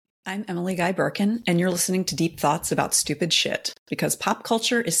I'm Emily Guy Birkin, and you're listening to Deep Thoughts About Stupid Shit, because pop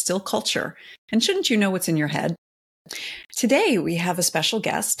culture is still culture, and shouldn't you know what's in your head? Today, we have a special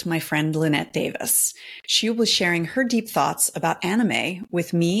guest, my friend Lynette Davis. She will be sharing her deep thoughts about anime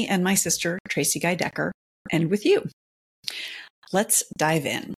with me and my sister, Tracy Guy Decker, and with you. Let's dive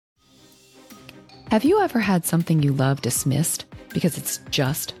in. Have you ever had something you love dismissed because it's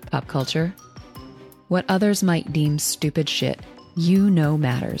just pop culture? What others might deem stupid shit, you know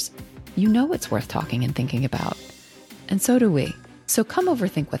matters. You know it's worth talking and thinking about. And so do we. So come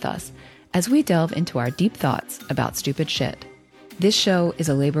overthink with us as we delve into our deep thoughts about stupid shit. This show is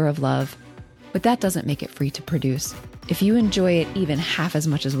a labor of love, but that doesn't make it free to produce. If you enjoy it even half as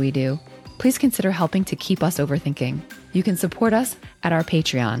much as we do, please consider helping to keep us overthinking. You can support us at our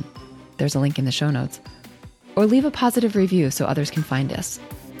Patreon. There's a link in the show notes. Or leave a positive review so others can find us.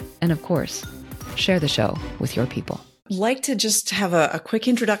 And of course, share the show with your people. Like to just have a quick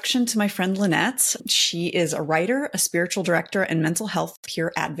introduction to my friend Lynette. She is a writer, a spiritual director, and mental health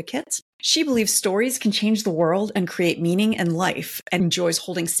peer advocate. She believes stories can change the world and create meaning in life, and enjoys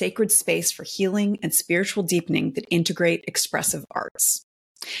holding sacred space for healing and spiritual deepening that integrate expressive arts.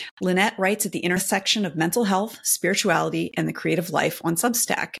 Lynette writes at the intersection of mental health, spirituality, and the creative life on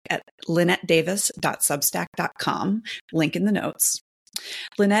Substack at lynettedavis.substack.com, link in the notes.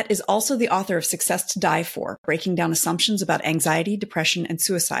 Lynette is also the author of Success to Die For, breaking down assumptions about anxiety, depression, and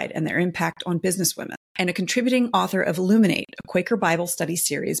suicide and their impact on businesswomen, and a contributing author of Illuminate, a Quaker Bible study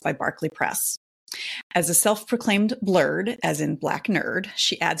series by Barclay Press. As a self-proclaimed blurred, as in black nerd,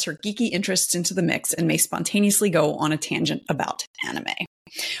 she adds her geeky interests into the mix and may spontaneously go on a tangent about anime,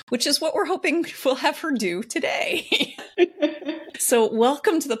 which is what we're hoping we'll have her do today. So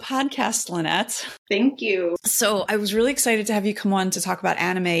welcome to the podcast, Lynette. Thank you. So I was really excited to have you come on to talk about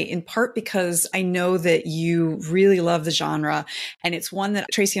anime, in part because I know that you really love the genre. And it's one that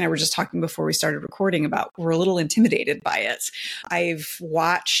Tracy and I were just talking before we started recording about. We're a little intimidated by it. I've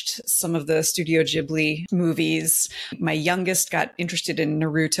watched some of the Studio Ghibli movies. My youngest got interested in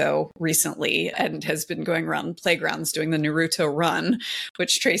Naruto recently and has been going around playgrounds doing the Naruto run,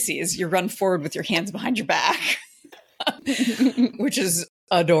 which, Tracy, is you run forward with your hands behind your back. Which is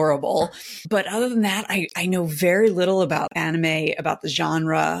adorable. But other than that, I know very little about anime, about the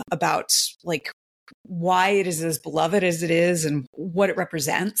genre, about like why it is as beloved as it is and what it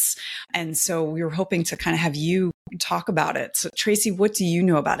represents. And so we were hoping to kind of have you talk about it. So Tracy, what do you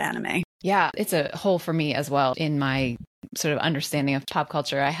know about anime? Yeah, it's a hole for me as well in my sort of understanding of pop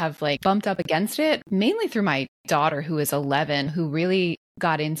culture. I have like bumped up against it mainly through my daughter, who is 11, who really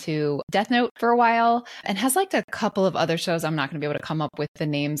got into Death Note for a while and has liked a couple of other shows. I'm not going to be able to come up with the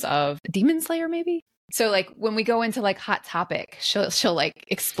names of. Demon Slayer, maybe. So like when we go into like Hot Topic, she'll like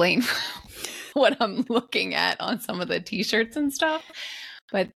explain what I'm looking at on some of the t-shirts and stuff.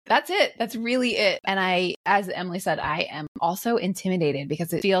 But that's it. That's really it. And I, as Emily said, I am also intimidated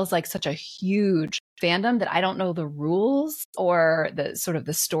because it feels like such a huge fandom that I don't know the rules or the sort of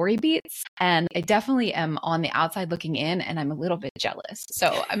the story beats. And I definitely am on the outside looking in, and I'm a little bit jealous.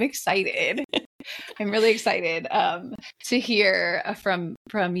 So I'm excited. I'm really excited to hear from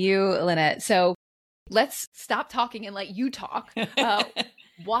you, Lynette. So let's stop talking and let you talk.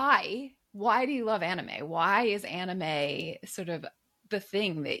 Why do you love anime? Why is anime sort of the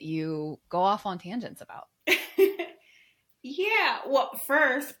thing that you go off on tangents about? Yeah, well,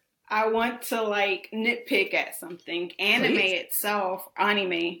 first I want to like nitpick at something. Anime itself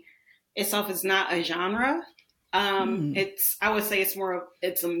is not a genre. It's, I would say it's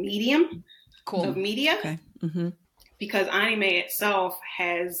it's a medium of media. Okay. Mm-hmm. Because anime itself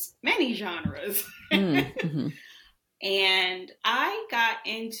has many genres. Mm-hmm. And I got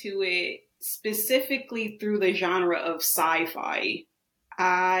into it specifically through the genre of sci-fi.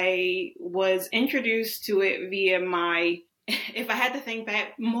 I was introduced to it via if I had to think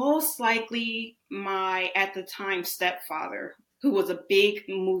back, most likely my, at the time, stepfather, who was a big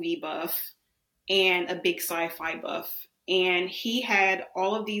movie buff and a big sci-fi buff. And he had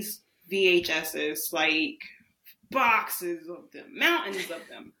all of these VHSs, like boxes of them, mountains of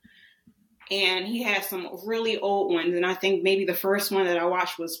them. And he had some really old ones. And I think maybe the first one that I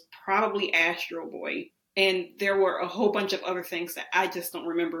watched was probably Astro Boy. And there were a whole bunch of other things that I just don't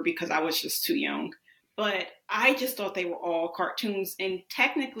remember because I was just too young. But I just thought they were all cartoons. And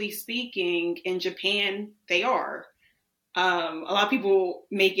technically speaking, in Japan, they are. A lot of people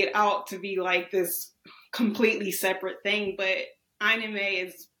make it out to be like this completely separate thing. But anime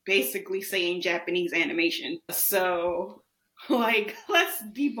is basically saying Japanese animation. So, like, let's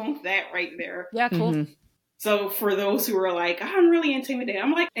debunk that right there. Yeah, cool. Mm-hmm. So for those who are like, I'm really intimidated,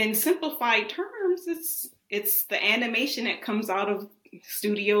 I'm like, in simplified terms, it's the animation that comes out of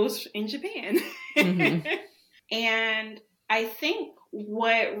studios in Japan. Mm-hmm. And I think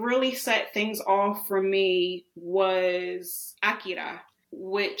what really set things off for me was Akira,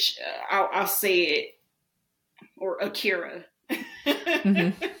 which I'll say it, or Akira.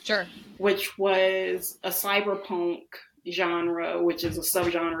 Mm-hmm. Sure. Which was a cyberpunk genre, which is a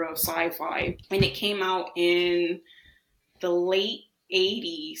subgenre of sci-fi. And it came out in the late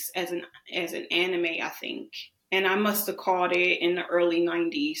 80s as an anime, I think. And I must have caught it in the early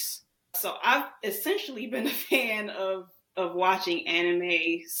 90s. So I've essentially been a fan of watching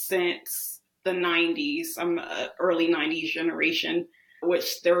anime since the 90s. I'm an early 90s generation,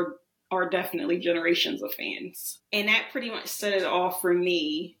 which there are definitely generations of fans. And that pretty much set it off for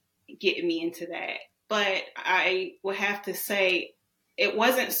me, getting me into that. But I would have to say it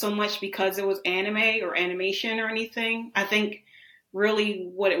wasn't so much because it was anime or animation or anything. I think really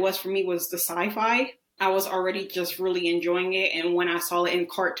what it was for me was the sci-fi. I was already just really enjoying it. And when I saw it in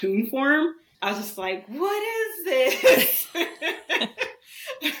cartoon form, I was just like, what is this?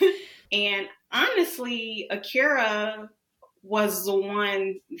 And honestly, Akira was the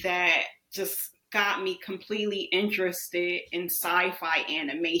one that just got me completely interested in sci-fi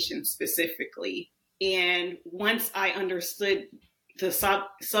animation specifically. And once I understood the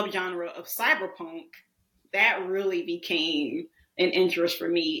subgenre of cyberpunk, that really became an interest for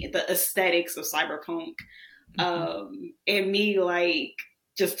me. The aesthetics of cyberpunk, and me like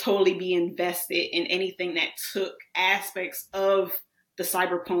just totally be invested in anything that took aspects of the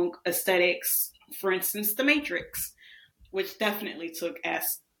cyberpunk aesthetics. For instance, The Matrix, which definitely took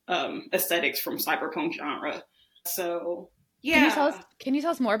aesthetics from cyberpunk genre. So yeah. Can you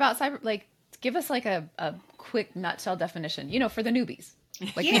tell us more about cyber? Like, give us like a quick nutshell definition. You know, for the newbies.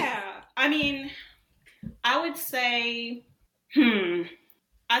 Like, yeah, I mean, I would say,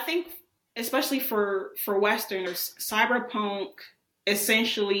 I think especially for Westerners, cyberpunk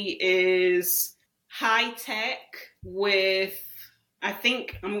essentially is high tech with, I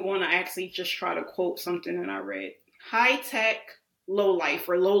think I'm going to actually just try to quote something that I read. High tech, low life,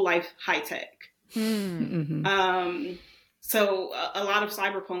 or low life, high tech. Mm-hmm. So a lot of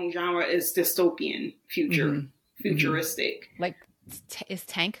cyberpunk genre is dystopian, futuristic. Like, is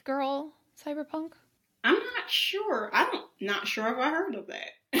Tank Girl cyberpunk? I'm not sure. Not sure if I heard of that.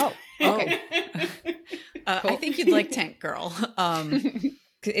 Oh, okay. I think you'd like Tank Girl.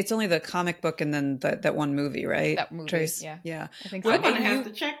 It's only the comic book and then that one movie, right? That movie, Trace? yeah. I think so. I'm going to have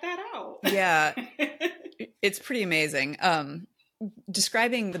to check that out. Yeah. It's pretty amazing.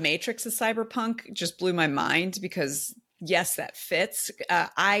 Describing The Matrix as cyberpunk just blew my mind because, yes, that fits.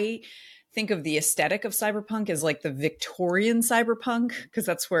 I think of the aesthetic of cyberpunk as like the Victorian cyberpunk, because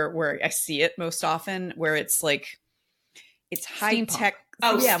that's where I see it most often, where it's like, it's high tech.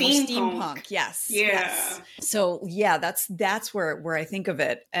 Oh, yeah, steampunk. Yes. Yeah. Yes. So yeah, that's where I think of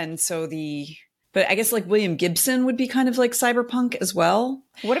it. And so but I guess like William Gibson would be kind of like cyberpunk as well.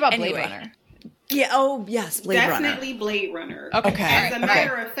 What about Blade Runner? Yeah. Oh, yes. Blade Runner. Definitely Blade Runner. Okay. As a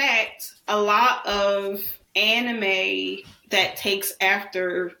matter of fact, a lot of anime that takes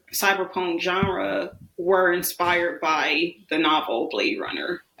after cyberpunk genre were inspired by the novel Blade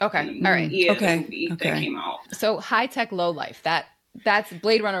Runner. Okay. All right. Yeah. Okay. The movie that came out. So high tech, low life. That's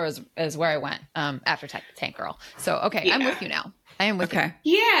Blade Runner is where I went after Tank Girl. So okay, yeah. I'm with you now. I am with you.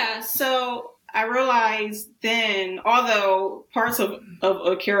 Yeah. So I realized then, although parts of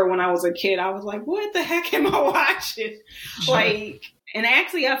Akira when I was a kid, I was like, what the heck am I watching? Sure. Like, and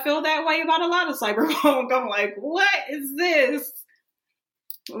actually I feel that way about a lot of cyberpunk. I'm like, what is this?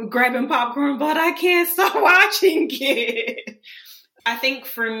 Grabbing popcorn, but I can't stop watching it. I think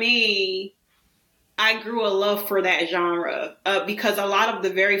for me, I grew a love for that genre because a lot of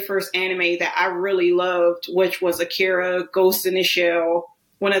the very first anime that I really loved, which was Akira, Ghost in the Shell.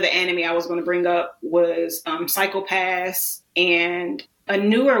 One of the anime I was going to bring up was Psycho Pass, and a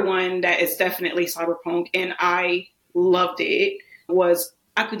newer one that is definitely cyberpunk, and I loved it, was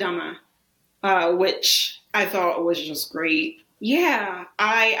Akudama, which I thought was just great. Yeah,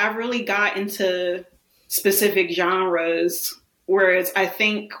 I really got into specific genres, whereas I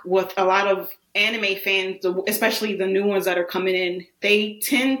think with a lot of anime fans, especially the new ones that are coming in, they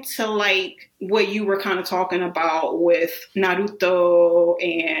tend to like what you were kind of talking about with Naruto,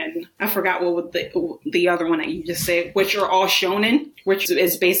 and I forgot what was the other one that you just said, which are all shonen, which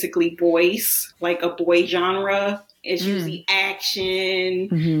is basically boys, like a boy genre. It's usually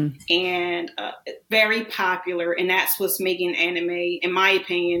action and very popular, and that's what's making anime, in my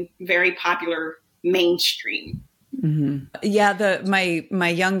opinion, very popular mainstream. Mm-hmm. Yeah, my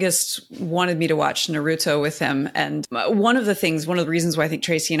youngest wanted me to watch Naruto with him, and one of the reasons why I think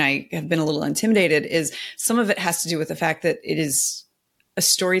Tracy and I have been a little intimidated is some of it has to do with the fact that it is a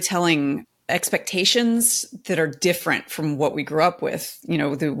storytelling expectations that are different from what we grew up with. You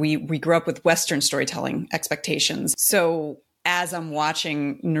know, we grew up with Western storytelling expectations. So as I'm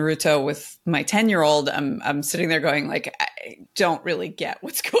watching Naruto with my 10-year-old, I'm sitting there going like, I don't really get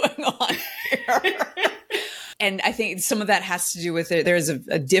what's going on here. And I think some of that has to do with it. There's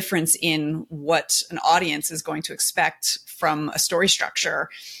a difference in what an audience is going to expect from a story structure.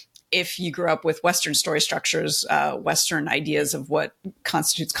 If you grew up with Western story structures, Western ideas of what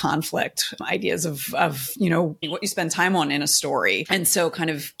constitutes conflict, ideas of, you know, what you spend time on in a story. And so kind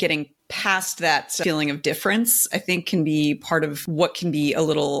of getting past that feeling of difference, I think can be part of what can be a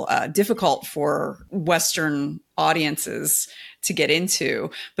little difficult for Western audiences to get into.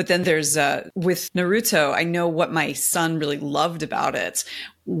 But then there's, with Naruto, I know what my son really loved about it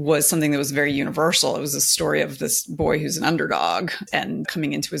was something that was very universal. It was a story of this boy who's an underdog and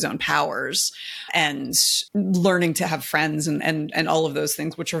coming into his own powers and learning to have friends and all of those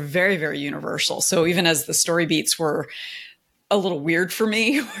things, which are very, very universal. So even as the story beats were a little weird for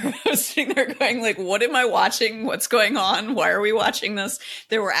me, where I was sitting there going like, what am I watching? What's going on? Why are we watching this?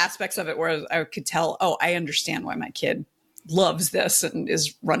 There were aspects of it where I could tell, oh, I understand why my kid loves this and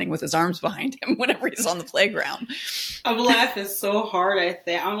is running with his arms behind him whenever he's on the playground. I'm laughing so hard at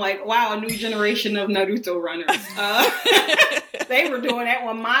that. I'm like, wow, a new generation of Naruto runners. They were doing that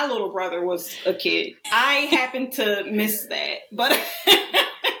when my little brother was a kid. I happened to miss that, but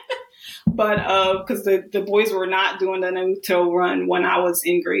because the boys were not doing the Naruto run when I was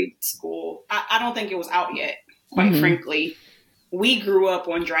in grade school. I don't think it was out yet, quite frankly. We grew up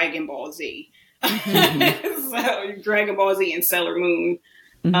on Dragon Ball Z. So Dragon Ball Z and Sailor Moon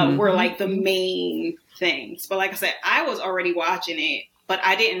were like the main things. But like I said, I was already watching it, but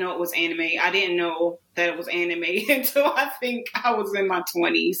I didn't know it was anime. I didn't know that it was anime until I think I was in my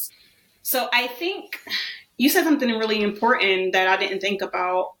 20s. So I think you said something really important that I didn't think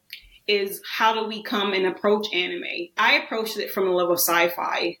about is how do we come and approach anime? I approached it from the level of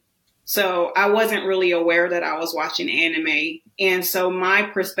sci-fi. So I wasn't really aware that I was watching anime. And so my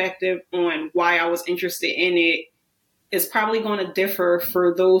perspective on why I was interested in it is probably going to differ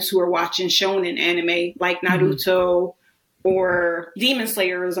for those who are watching shonen anime like Naruto or Demon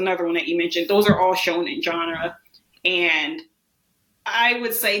Slayer is another one that you mentioned. Those are all shonen genre. And I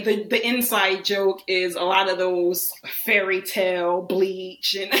would say the inside joke is a lot of those fairy tale,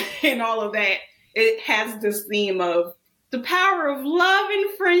 Bleach and all of that. It has this theme of the power of love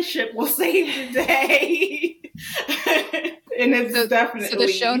and friendship will save the day. And it's definitely... So the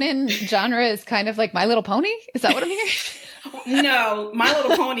shonen genre is kind of like My Little Pony? Is that what I'm hearing? No, My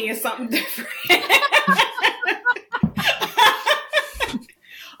Little Pony is something different.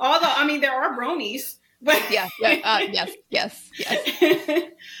 Although, I mean, there are bronies. But yes.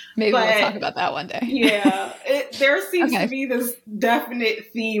 Maybe we'll talk about that one day. Yeah. There seems to be this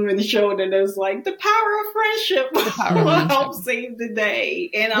definite theme in the show that is like the power of friendship will help save the day.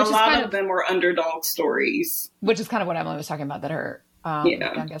 And a lot of them are underdog stories. Which is kind of what Emily was talking about that her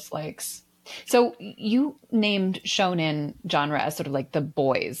youngest likes. So you named shonen genre as sort of like the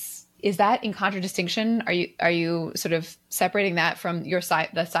boys. Is that in contradistinction? Are you sort of separating that from your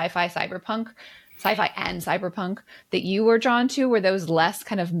the sci-fi and cyberpunk that you were drawn to? Were those less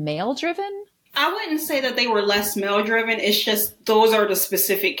kind of male driven? I wouldn't say that they were less male driven. It's just those are the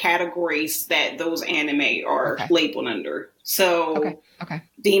specific categories that those anime are labeled under. So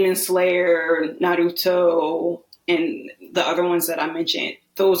Demon Slayer, Naruto, and the other ones that I mentioned,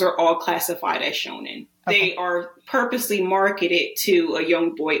 those are all classified as shonen. They are purposely marketed to a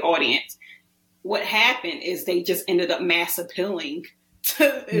young boy audience. What happened is they just ended up mass appealing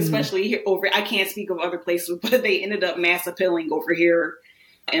especially here over, I can't speak of other places, but they ended up mass appealing over here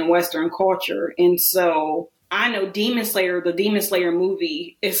in Western culture. And so I know Demon Slayer, the Demon Slayer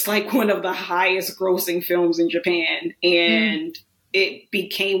movie, is like one of the highest grossing films in Japan. And it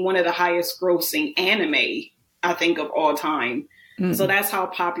became one of the highest grossing anime, I think, of all time. So that's how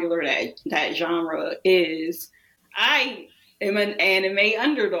popular that genre is. I am an anime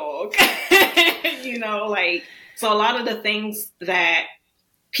underdog, so a lot of the things that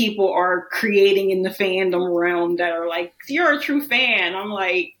people are creating in the fandom realm that are like, you're a true fan. I'm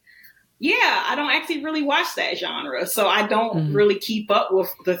like, yeah, I don't actually really watch that genre. So I don't really keep up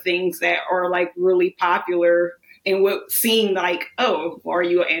with the things that are like really popular and what seem like, oh, are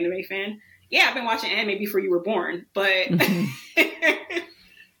you an anime fan? Yeah, I've been watching anime before you were born, but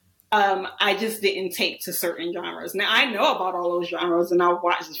I just didn't take to certain genres. Now I know about all those genres and I've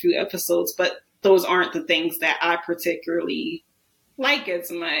watched a few episodes, but those aren't the things that I particularly like as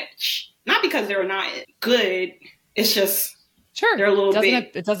much. Not because they're not good. It's just they're a little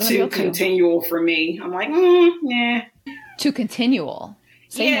bit too continual for me. I'm like, yeah. Too continual.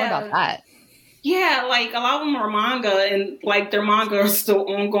 Say more about that. Yeah, like a lot of them are manga, and like their manga are still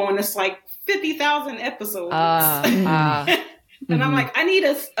ongoing. It's like 50,000 episodes. And I'm like, I need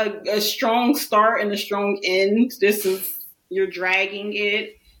a strong start and a strong end. You're dragging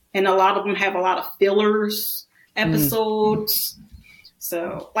it. And a lot of them have a lot of fillers episodes.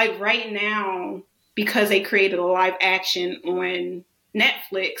 So like right now, because they created a live action on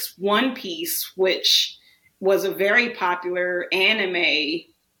Netflix, One Piece, which was a very popular anime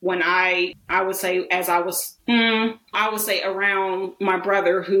when I would say I would say around my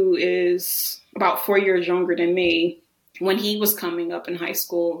brother, who is about 4 years younger than me, when he was coming up in high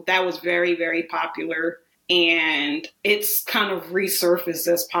school, that was very, very popular. And it's kind of resurfaced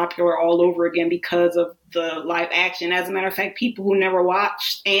as popular all over again because of the live action. As a matter of fact, people who never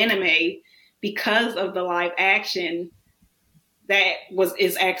watched anime, because of the live action,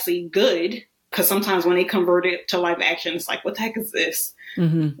 is actually good. Because sometimes when they convert it to live action, it's like, what the heck is this?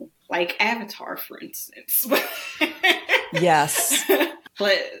 Like Avatar, for instance. Yes.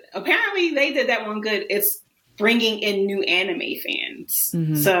 But apparently they did that one good. It's bringing in new anime fans.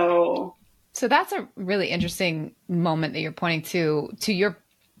 So that's a really interesting moment that you're pointing to your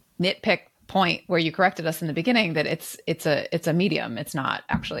nitpick point where you corrected us in the beginning that it's a medium. It's not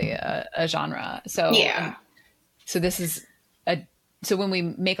actually a genre. So yeah. So when we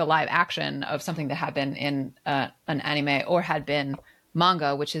make a live action of something that had been in an anime or had been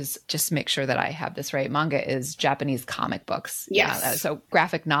manga, which is, just to make sure that I have this right, manga is Japanese comic books. Yes. Yeah, so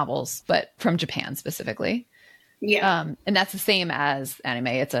graphic novels, but from Japan specifically. Yeah. And that's the same as anime.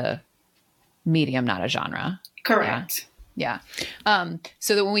 It's a medium, not a genre. Correct. Yeah.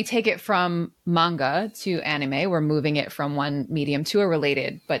 So that when we take it from manga to anime, we're moving it from one medium to a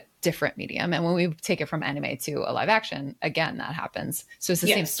related but different medium. And when we take it from anime to a live action, again, that happens. So it's the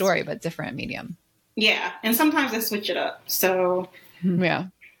same story, but different medium. Yeah. And sometimes they switch it up. So yeah,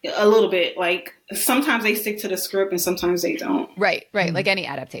 a little bit. Like sometimes they stick to the script and sometimes they don't. Right. Like any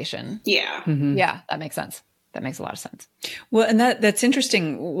adaptation. Yeah. Yeah, that makes sense. That makes a lot of sense. Well, and that's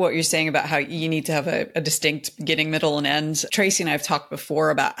interesting what you're saying about how you need to have a distinct beginning, middle, and end. Tracy and I have talked before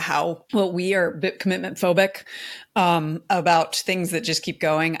about how, we are a bit commitment phobic about things that just keep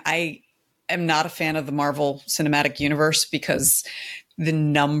going. I am not a fan of the Marvel Cinematic Universe because the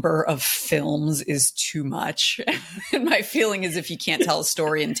number of films is too much. And my feeling is if you can't tell a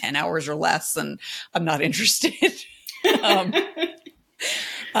story in 10 hours or less, then I'm not interested.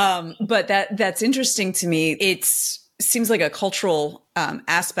 But that's interesting to me. It seems like a cultural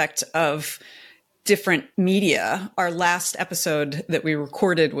aspect of different media. Our last episode that we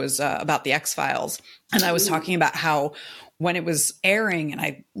recorded was about the X-Files. And I was talking about how when it was airing and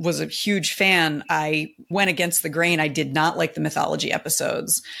I was a huge fan, I went against the grain. I did not like the mythology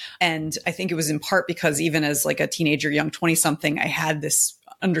episodes. And I think it was in part because even as like a teenager, young 20-something, I had this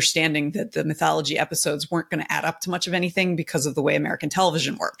understanding that the mythology episodes weren't going to add up to much of anything because of the way American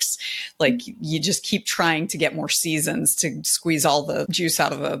television works. Like you just keep trying to get more seasons to squeeze all the juice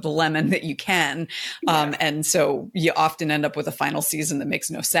out of the lemon that you can. And so you often end up with a final season that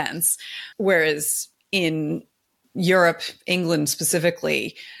makes no sense. Whereas in Europe, England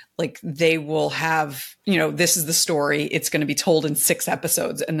specifically, like they will have, this is the story. It's going to be told in 6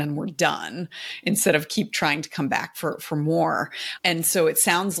 episodes and then we're done instead of keep trying to come back for more. And so it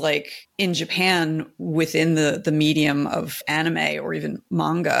sounds like in Japan, within the medium of anime or even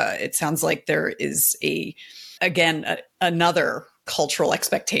manga, it sounds like there is another cultural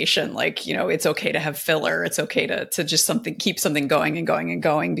expectation. Like, it's okay to have filler. It's okay to just keep something going and going and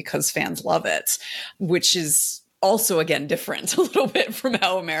going because fans love it, which is also, again, different a little bit from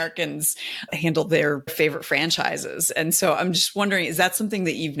how Americans handle their favorite franchises. And so I'm just wondering, is that something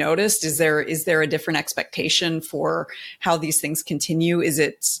that you've noticed? Is there a different expectation for how these things continue? Is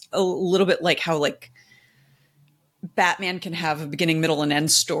it a little bit like how like Batman can have a beginning, middle, and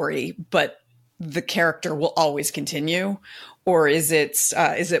end story, but the character will always continue? Or is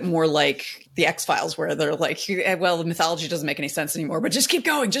it more like the X-Files where they're like, well, the mythology doesn't make any sense anymore, but just keep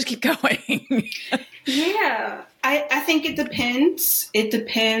going, just keep going. Yeah, I think it depends. It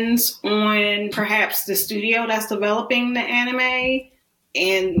depends on perhaps the studio that's developing the anime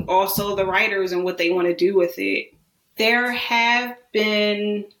and also the writers and what they want to do with it. There have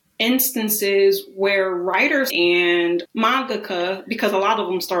been instances where writers and mangaka, because a lot of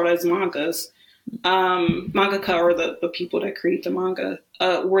them start as mangas, mangaka are the people that create the manga,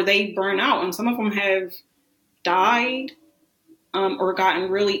 where they burn out, and some of them have died or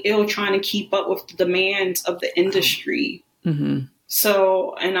gotten really ill trying to keep up with the demands of the industry. Mm-hmm.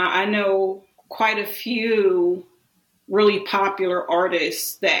 So, and I know quite a few really popular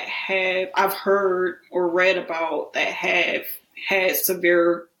artists that I've heard or read about that have had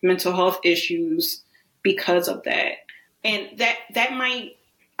severe mental health issues because of that. And that might,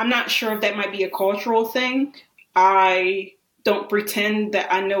 I'm not sure if that might be a cultural thing. I don't pretend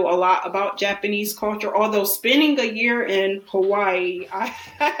that I know a lot about Japanese culture, although spending a year in Hawaii, I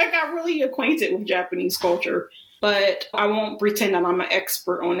got really acquainted with Japanese culture. But I won't pretend that I'm an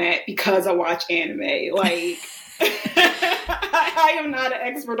expert on that because I watch anime. Like, I am not an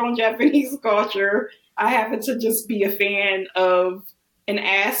expert on Japanese culture. I happen to just be a fan of an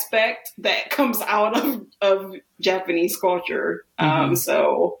aspect that comes out of Japanese culture.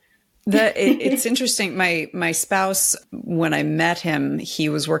 So it's interesting. My spouse, when I met him, he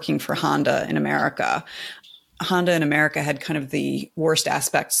was working for Honda in America. Honda in America had kind of the worst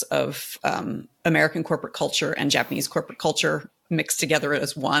aspects of American corporate culture and Japanese corporate culture mixed together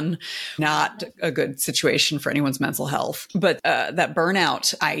as one. Not a good situation for anyone's mental health. But that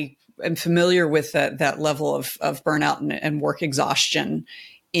burnout, I am familiar with that level of burnout and work exhaustion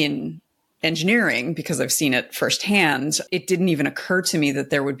in engineering because I've seen it firsthand. It didn't even occur to me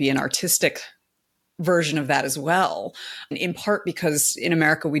that there would be an artistic version of that as well, in part because in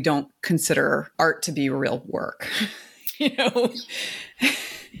America we don't consider art to be real work. Yeah,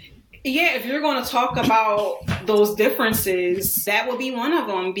 if you're going to talk about those differences, that would be one of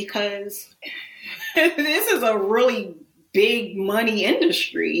them, because this is a really big money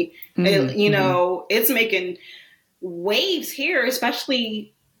industry. It's making waves here,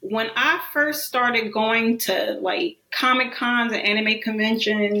 especially when I first started going to like Comic Cons and anime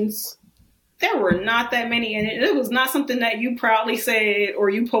conventions. There were not that many, and it was not something that you proudly said or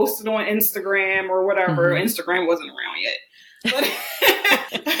you posted on Instagram or whatever. Instagram wasn't around yet. But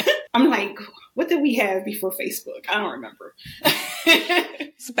I'm like, what did we have before Facebook? I don't remember.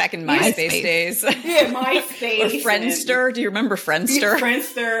 It's back in MySpace days. Yeah, MySpace. Or Friendster. Do you remember Friendster?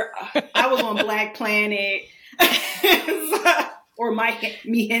 Friendster. I was on Black Planet. Or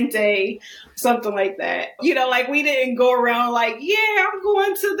Mi Gente, something like that. Like we didn't go around like, yeah, I'm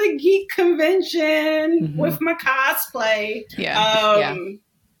going to the geek convention with my cosplay.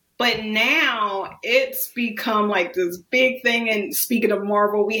 But now it's become like this big thing. And speaking of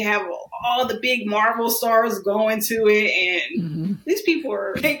Marvel, we have all the big Marvel stars going to it. And these people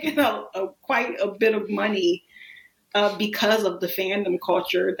are making quite a bit of money because of the fandom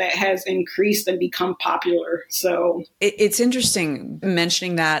culture that has increased and become popular. So it's interesting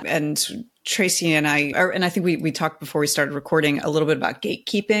mentioning that. And Tracy and I think we talked before we started recording a little bit about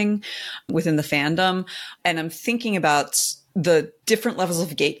gatekeeping within the fandom. And I'm thinking about the different levels of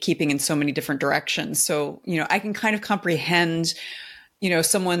gatekeeping in so many different directions. So, I can kind of comprehend,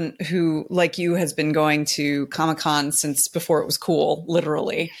 someone who, like you, has been going to Comic-Con since before it was cool,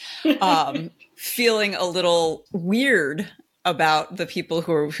 literally. Feeling a little weird about the people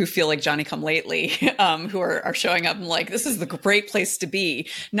who feel like Johnny come lately, who are showing up and like, this is the great place to be.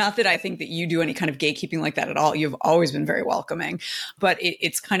 Not that I think that you do any kind of gatekeeping like that at all. You've always been very welcoming, but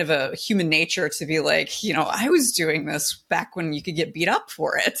it's kind of a human nature to be like, I was doing this back when you could get beat up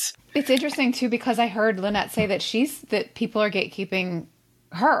for it. It's interesting too, because I heard Lynette say that people are gatekeeping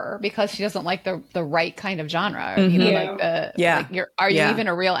her because she doesn't like the right kind of genre. Are you even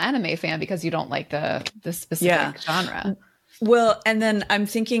a real anime fan because you don't like the specific genre? Well, and then I'm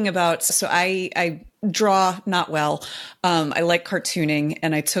thinking about, so I draw not well. I like cartooning,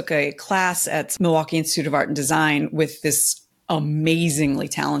 and I took a class at Milwaukee Institute of Art and Design with this amazingly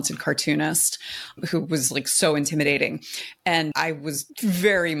talented cartoonist who was like so intimidating. And I was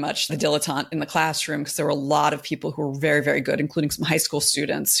very much the dilettante in the classroom because there were a lot of people who were very, very good, including some high school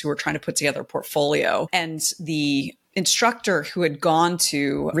students who were trying to put together a portfolio. And the instructor who had gone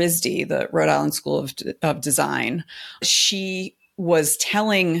to RISD, the Rhode Island School of Design, she was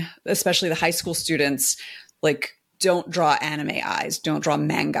telling, especially the high school students, like, don't draw anime eyes, don't draw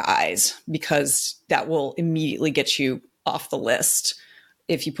manga eyes, because that will immediately get you off the list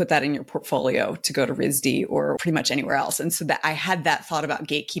if you put that in your portfolio to go to RISD or pretty much anywhere else. And so that I had that thought about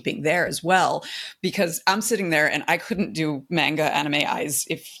gatekeeping there as well, because I'm sitting there and I couldn't do manga anime eyes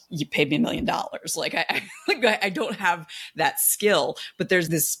if you paid me $1 million. Like I don't have that skill, but there's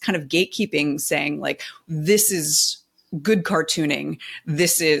this kind of gatekeeping saying like, this is good cartooning.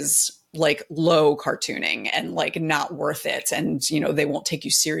 This is like low cartooning and like not worth it. And, they won't take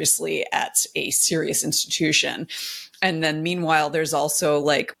you seriously at a serious institution. And then meanwhile, there's also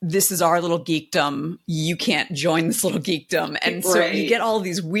like, this is our little geekdom. You can't join this little geekdom. And so you get all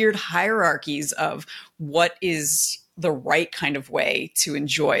these weird hierarchies of what is the right kind of way to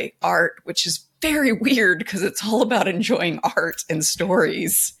enjoy art, which is very weird because it's all about enjoying art and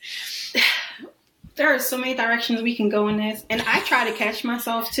stories. There are so many directions we can go in this. And I try to catch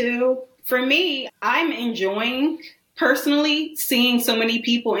myself too. For me, I'm enjoying personally, seeing so many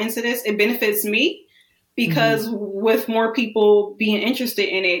people into this, it benefits me because with more people being interested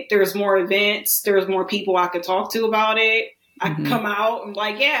in it, there's more events, there's more people I could talk to about it. I can come out and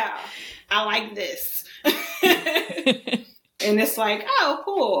like, yeah, I like this. And it's like, oh,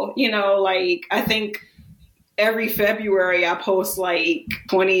 cool. You know, like, I think every February I post like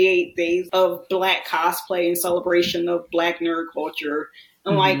 28 days of Black cosplay in celebration of Black nerd culture.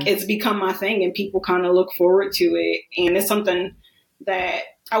 And like, it's become my thing and people kind of look forward to it. And it's something that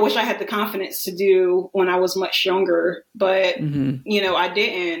I wish I had the confidence to do when I was much younger, but you know, I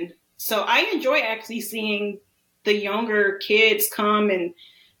didn't. So I enjoy actually seeing the younger kids come and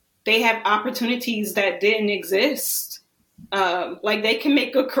they have opportunities that didn't exist. Like they can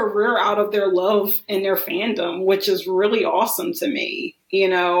make a career out of their love and their fandom, which is really awesome to me, you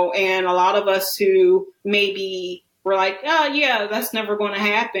know, and a lot of us who maybe were like, oh yeah, that's never going to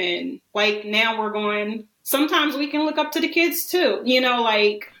happen. Like now we're going, sometimes we can look up to the kids too, you know,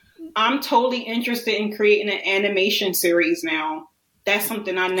 like I'm totally interested in creating an animation series now. That's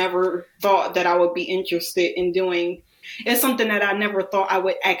something I never thought that I would be interested in doing. It's something that I never thought I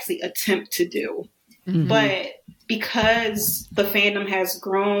would actually attempt to do. But because the fandom has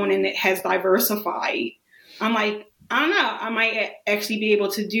grown and it has diversified, I'm like, I don't know, I might actually be able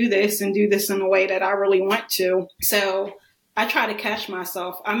to do this and do this in a way that I really want to. So I try to catch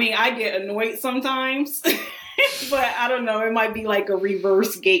myself. I mean, I get annoyed sometimes, but I don't know, it might be like a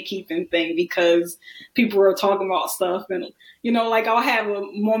reverse gatekeeping thing because people are talking about stuff and, you know, like I'll have a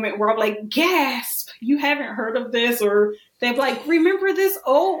moment where I'm like, gasp, you haven't heard of this? Or they're like, remember this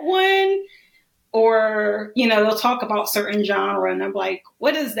old one? Or, you know, they'll talk about certain genre and I'm like,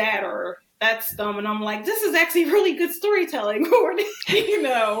 what is that? Or that's dumb. And I'm like, this is actually really good storytelling. Or, you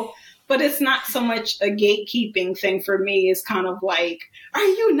know, but it's not so much a gatekeeping thing for me. It's kind of like, are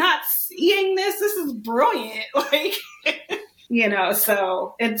you not seeing this? This is brilliant. Like, you know,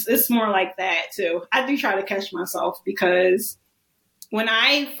 so it's more like that too. I do try to catch myself because when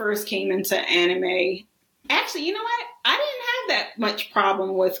I first came into anime, actually, you know what? I didn't have that much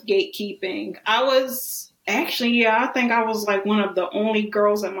problem with gatekeeping. I was actually, yeah, I think I was like one of the only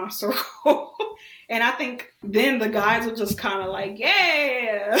girls in my circle. And I think then the guys were just kind of like,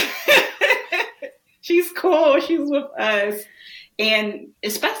 yeah, she's cool. She's with us. And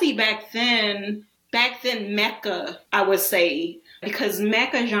especially back then mecha, I would say, because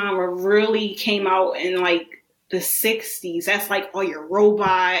mecha genre really came out in like the 60s. That's like all your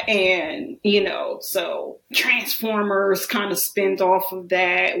robot and, you know, so Transformers kind of spinned off of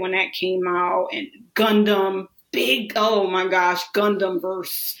that when that came out, and Gundam, big, oh my gosh, Gundam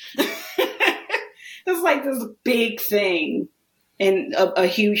verse. It's like this big thing and a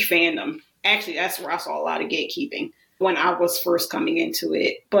huge fandom. Actually, that's where I saw a lot of gatekeeping when I was first coming into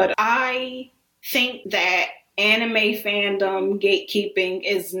it. But I think that anime fandom gatekeeping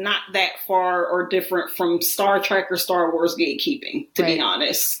is not that far or different from Star Trek or Star Wars gatekeeping, to be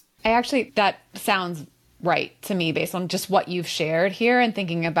honest. That sounds right to me based on just what you've shared here and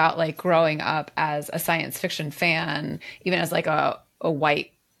thinking about like growing up as a science fiction fan, even as like a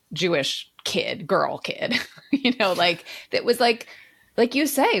white Jewish girl kid, you know, like it was like you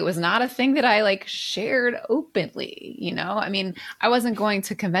say, it was not a thing that I like shared openly, you know? I mean, I wasn't going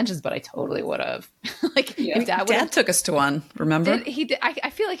to conventions, but I totally would have. Like, if Dad took us to one, remember? He did.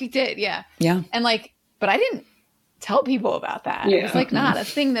 I feel like he did, yeah. Yeah. And like, but I didn't tell people about that. Yeah. It was like not a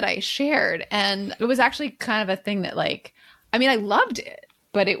thing that I shared. And it was actually kind of a thing that like, I mean, I loved it,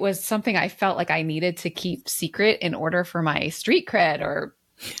 but it was something I felt like I needed to keep secret in order for my street cred, or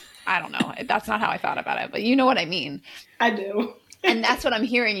I don't know. That's not how I thought about it, but you know what I mean. I do. And that's what I'm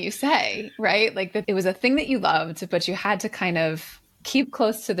hearing you say, right? Like that it was a thing that you loved, but you had to kind of keep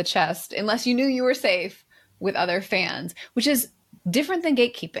close to the chest unless you knew you were safe with other fans, which is different than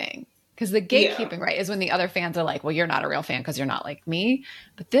gatekeeping. Because the gatekeeping, right, is when the other fans are like, well, you're not a real fan because you're not like me.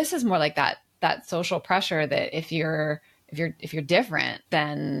 But this is more like that social pressure that if you're different,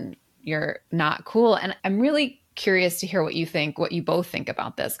 then you're not cool. And I'm really curious to hear what you both think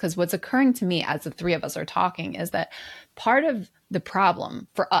about this, because what's occurring to me as the three of us are talking is that part of the problem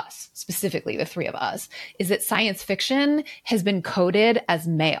for us, specifically the three of us, is that science fiction has been coded as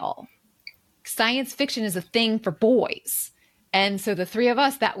male. Science fiction is a thing for boys. And so the three of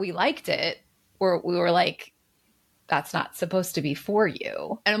us that we liked it, we were like, that's not supposed to be for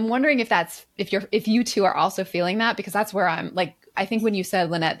you. And I'm wondering if you two are also feeling that, because that's where I'm like, I think when you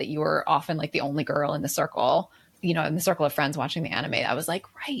said, Lynette, that you were often like the only girl in the circle, you know, in the circle of friends watching the anime, I was like,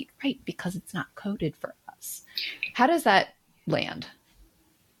 right, because it's not coded for us. How does that land?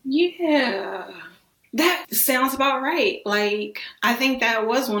 Yeah. That sounds about right. Like, I think that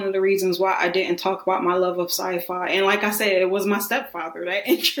was one of the reasons why I didn't talk about my love of sci-fi. And like I said, it was my stepfather that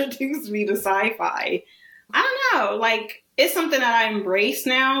introduced me to sci-fi. I don't know, like, it's something that I embrace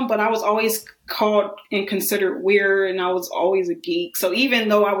now, but I was always called and considered weird, and I was always a geek. So even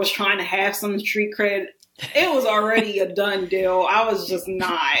though I was trying to have some street cred, it was already a done deal. I was just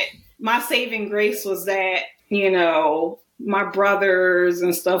not. My saving grace was that, you know, my brothers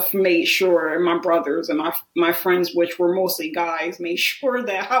and stuff made sure, my brothers and my friends, which were mostly guys, made sure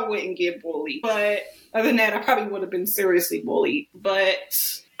that I wouldn't get bullied. But other than that, I probably would have been seriously bullied.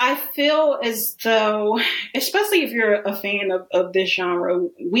 But I feel as though, especially if you're a fan of this genre,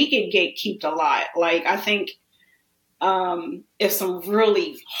 we get gatekeeped a lot. Like, I think if some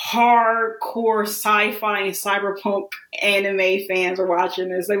really hardcore sci-fi and cyberpunk anime fans are watching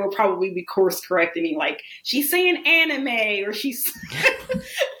this, they will probably be course correcting me, like, she's saying anime, or she's...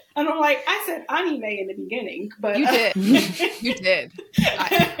 And I'm like, I said anime in the beginning, but... You did. You did.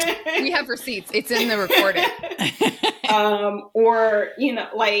 We have receipts. It's in the recording. Or, you know,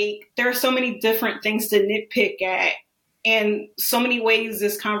 like, there are so many different things to nitpick at, and so many ways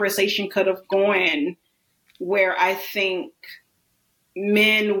this conversation could have gone, where I think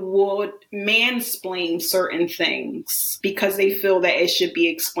men would mansplain certain things because they feel that it should be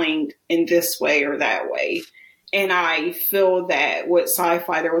explained in this way or that way. And I feel that with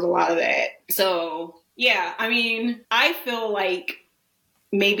sci-fi, there was a lot of that. So, yeah, I mean, I feel like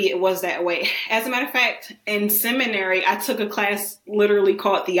maybe it was that way. As a matter of fact, in seminary, I took a class literally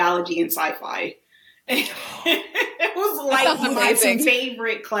called Theology and Sci-Fi. It was like my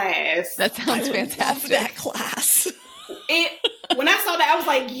favorite class. That sounds fantastic. I love that class. When I saw that, I was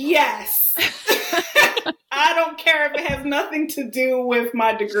like, yes. I don't care if it has nothing to do with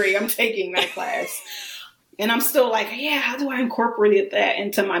my degree. I'm taking that class. And I'm still like, yeah, how do I incorporate that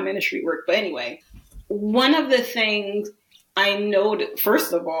into my ministry work? But anyway, one of the things I noted,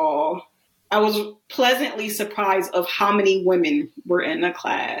 first of all, I was pleasantly surprised of how many women were in the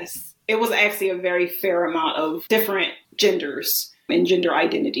class. It was actually a very fair amount of different genders and gender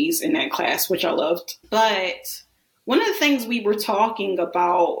identities in that class, which I loved. But one of the things we were talking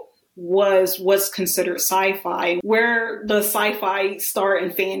about was what's considered sci-fi, where does sci-fi start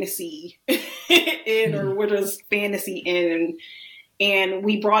and fantasy in, or where does fantasy end? And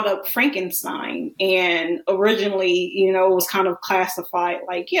we brought up Frankenstein, and originally, you know, it was kind of classified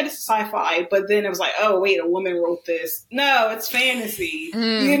like, yeah, this is sci-fi, but then it was like, oh, wait, a woman wrote this. No, it's fantasy,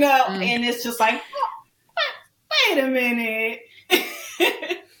 you know, and it's just like, oh, wait a minute.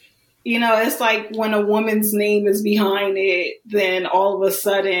 You know, it's like when a woman's name is behind it, then all of a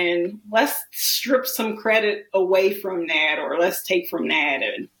sudden, let's strip some credit away from that, or let's take from that.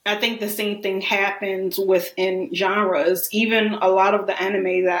 And I think the same thing happens within genres. Even a lot of the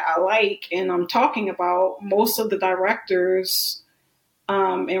anime that I like, and I'm talking about, most of the directors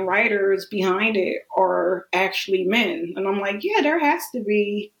and writers behind it are actually men. And I'm like, yeah, there has to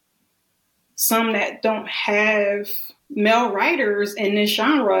be some that don't have male writers in this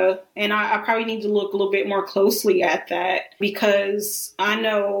genre, and I probably need to look a little bit more closely at that, because I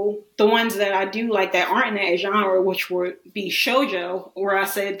know the ones that I do like that aren't in that genre, which would be shoujo, where I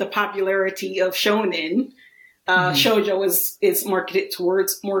said the popularity of shonen. Shoujo is marketed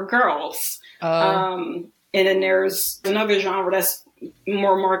towards more girls. And then there's another genre that's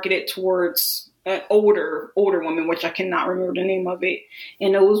more marketed towards older women, which I cannot remember the name of it.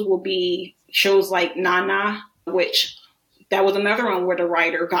 And those will be shows like Nana, which that was another one where the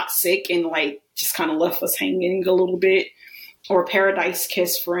writer got sick and like just kind of left us hanging a little bit. Or Paradise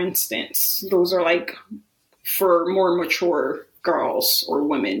Kiss, for instance. Those are like for more mature girls or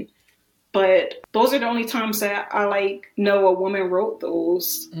women. But those are the only times that I like know a woman wrote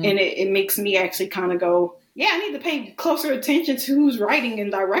those. And it makes me actually kind of go, yeah, I need to pay closer attention to who's writing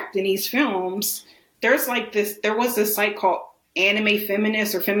and directing these films. There's like this, there was this site called Anime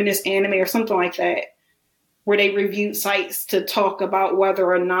Feminist or Feminist Anime or something like that, where they reviewed sites to talk about whether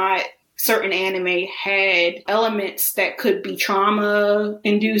or not certain anime had elements that could be trauma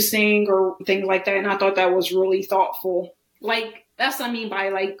inducing or things like that. And I thought that was really thoughtful. Like, that's what I mean by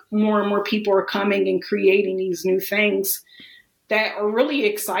like more and more people are coming and creating these new things that are really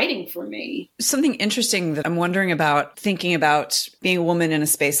exciting for me. Something interesting that I'm wondering about, thinking about being a woman in a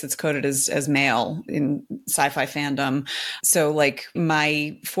space that's coded as male in sci-fi fandom. So like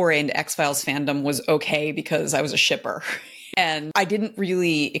my foray into X-Files fandom was okay because I was a shipper. And I didn't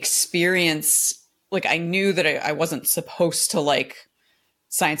really experience, like I knew that I wasn't supposed to like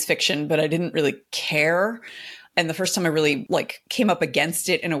science fiction, but I didn't really care. And the first time I really like came up against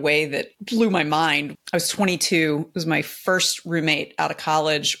it in a way that blew my mind, I was 22. It was my first roommate out of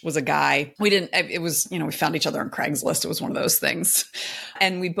college, was a guy. It was, we found each other on Craigslist. It was one of those things.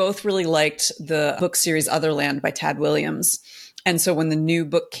 And we both really liked the book series Otherland by Tad Williams. And so when the new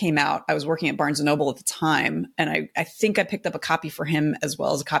book came out, I was working at Barnes & Noble at the time. And I think I picked up a copy for him as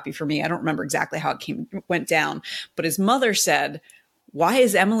well as a copy for me. I don't remember exactly how it went down. But his mother said, "Why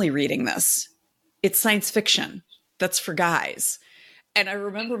is Emily reading this? It's science fiction. That's for guys." And I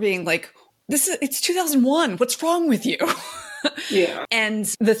remember being like, it's 2001. What's wrong with you? Yeah. And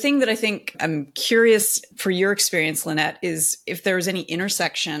the thing that I think I'm curious for your experience, Lynette, is if there was any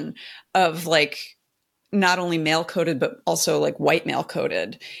intersection of like not only male coded, but also like white male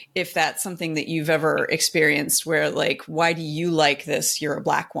coded, if that's something that you've ever experienced where like, why do you like this? You're a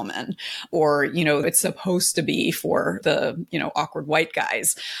Black woman, or, it's supposed to be for the, awkward white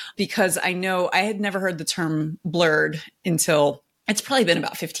guys. Because I know I had never heard the term blurred until it's probably been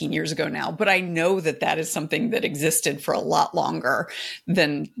about 15 years ago now, but I know that that is something that existed for a lot longer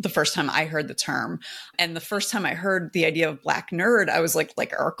than the first time I heard the term. And the first time I heard the idea of Black nerd, I was like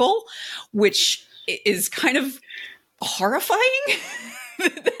Urkel, which is kind of horrifying.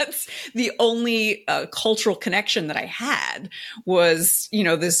 That's the only cultural connection that I had was,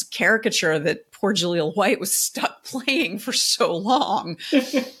 this caricature that poor Julia White was stuck playing for so long.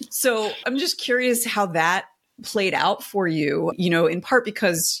 So I'm just curious how that played out for you, in part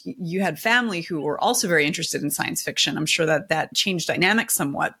because you had family who were also very interested in science fiction. I'm sure that changed dynamics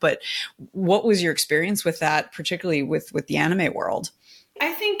somewhat, but what was your experience with that, particularly with the anime world?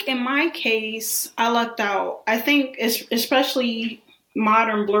 I think in my case, I lucked out. I think especially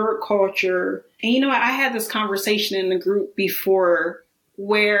modern blurred culture. And I had this conversation in the group before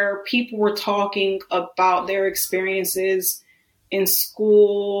where people were talking about their experiences in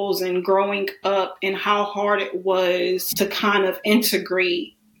schools and growing up and how hard it was to kind of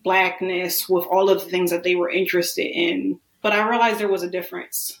integrate Blackness with all of the things that they were interested in. But I realized there was a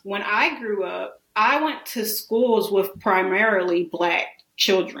difference. When I grew up, I went to schools with primarily Black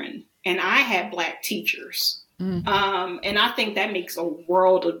children, and I had Black teachers. And I think that makes a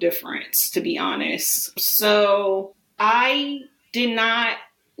world of difference, to be honest. So I did not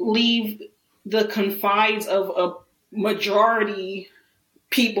leave the confines of a majority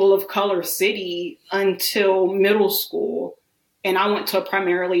people of color city until middle school. And I went to a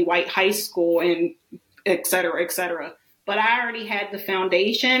primarily white high school and et cetera, et cetera. But I already had the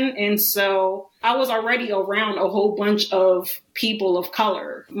foundation. And so I was already around a whole bunch of people of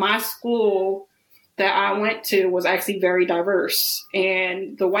color. My school that I went to was actually very diverse.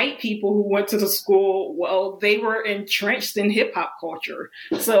 And the white people who went to the school, well, they were entrenched in hip hop culture.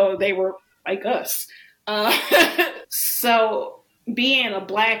 So they were like us. So being a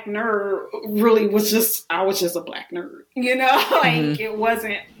Black nerd really was I was just a Black nerd, it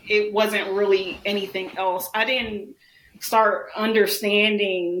wasn't really anything else. I didn't start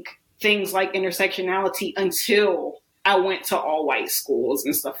understanding things like intersectionality until I went to all white schools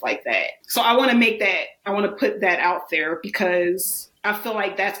and stuff like that. So I want to put that out there because I feel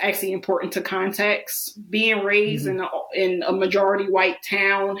like that's actually important to context. Being raised in a majority white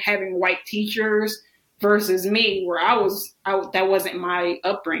town, having white teachers versus me where that wasn't my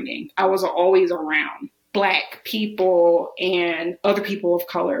upbringing. I was always around Black people and other people of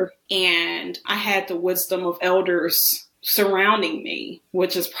color. And I had the wisdom of elders surrounding me,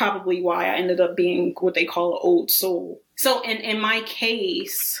 which is probably why I ended up being what they call an old soul. So in my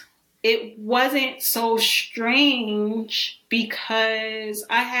case, it wasn't so strange because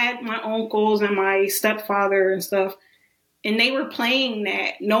I had my uncles and my stepfather and stuff, and they were playing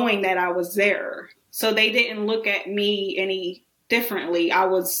that knowing that I was there. So they didn't look at me any differently.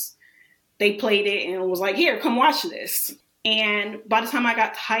 They played it and was like, "Here, come watch this." And by the time I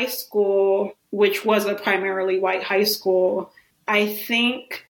got to high school, which was a primarily white high school, I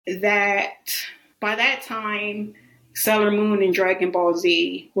think that by that time, Sailor Moon and Dragon Ball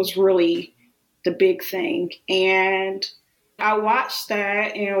Z was really the big thing. And I watched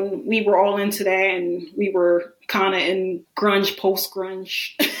that and we were all into that and we were kind of in grunge,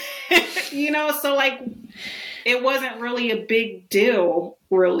 post-grunge, so like it wasn't really a big deal,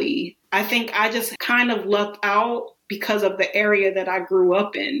 really. I think I just kind of lucked out because of the area that I grew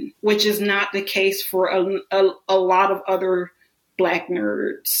up in, which is not the case for a lot of other Black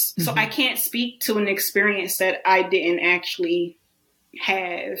nerds. So I can't speak to an experience that I didn't actually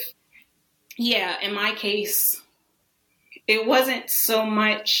have. Yeah, in my case, it wasn't so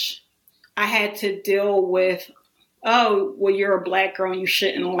much I had to deal with, oh, well, you're a Black girl and you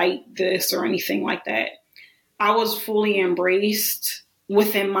shouldn't like this or anything like that. I was fully embraced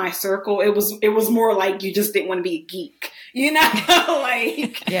within my circle. It was more like you just didn't want to be a geek, you know,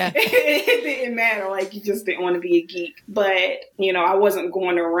 like yeah. it didn't matter. Like you just didn't want to be a geek, but you know, I wasn't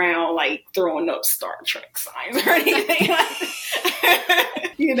going around like throwing up Star Trek signs or anything like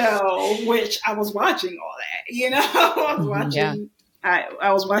that, you know, which I was watching all that, you know, I was watching,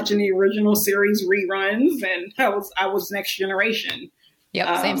 I was watching the original series reruns, and I was Next Generation.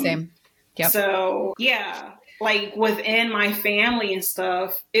 Yep. Same. Yep. So yeah, like within my family and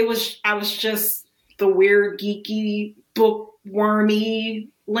stuff, I was just the weird, geeky, bookwormy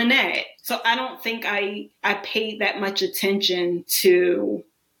Lynette. So I don't think I paid that much attention to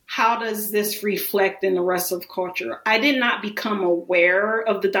how does this reflect in the rest of culture. I did not become aware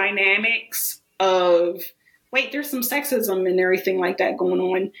of the dynamics of, wait, there's some sexism and everything like that going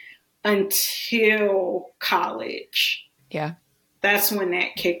on until college. Yeah. That's when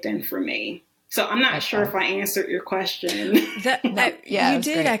that kicked in for me. So I'm not sure if I answered your question. You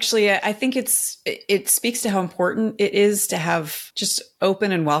did actually. I think it speaks to how important it is to have just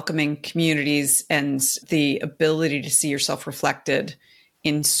open and welcoming communities and the ability to see yourself reflected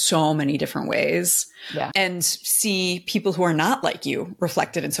in so many different ways, and see people who are not like you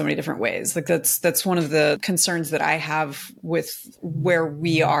reflected in so many different ways. Like that's one of the concerns that I have with where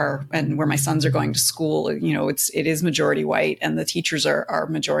we are and where my sons are going to school. You know, it is majority white, and the teachers are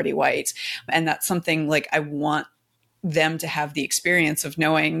majority white. And that's something like I want them to have the experience of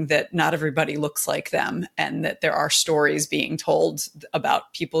knowing that not everybody looks like them, and that there are stories being told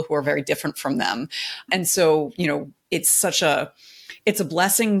about people who are very different from them. And so, you know, it's a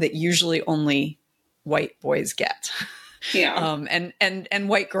blessing that usually only white boys get. Yeah. And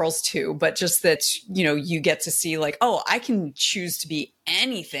white girls too, but just that, you know, you get to see like, oh, I can choose to be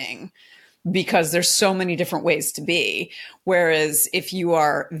anything because there's so many different ways to be. Whereas if you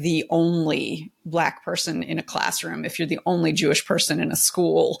are the only Black person in a classroom, if you're the only Jewish person in a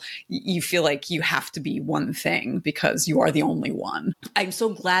school, you feel like you have to be one thing because you are the only one. I'm so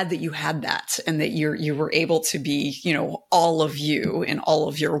glad that you had that, and that you were able to be, you know, all of you in all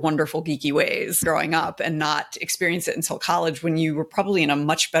of your wonderful geeky ways growing up, and not experience it until college when you were probably in a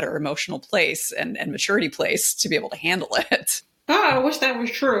much better emotional place and maturity place to be able to handle it. Oh, I wish that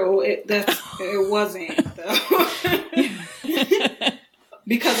was true. It wasn't, though.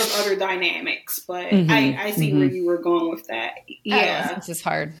 Because of other dynamics. But I see where you were going with that. Yeah. This is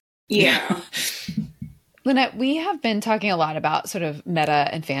hard. Yeah. Lynette, we have been talking a lot about sort of meta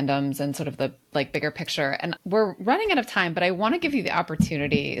and fandoms and sort of the like bigger picture, and we're running out of time, but I want to give you the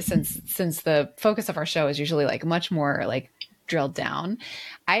opportunity, since the focus of our show is usually like much more like drilled down.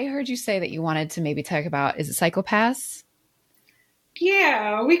 I heard you say that you wanted to maybe talk about, is it Psycho-Pass?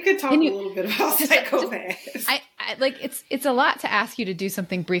 Yeah, we could talk a little bit about Psycho-Pass. I like it's a lot to ask you to do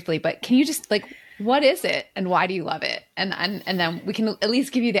something briefly, but can you just like, what is it and why do you love it? And then we can at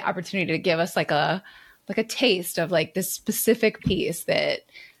least give you the opportunity to give us like a taste of like this specific piece that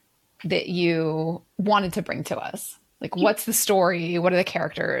you wanted to bring to us. Like, what's the story? What are the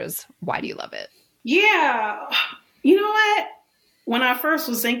characters? Why do you love it? Yeah. You know what? When I first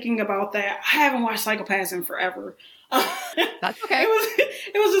was thinking about that, I haven't watched Psycho-Pass in forever. That's okay.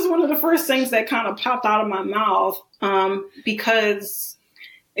 It was just one of the first things that kind of popped out of my mouth, because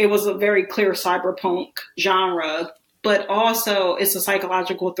it was a very clear cyberpunk genre, but also it's a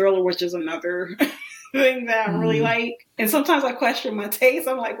psychological thriller, which is another thing that I really like. And sometimes I question my taste.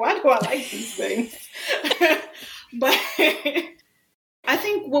 I'm like, why do I like these things? But I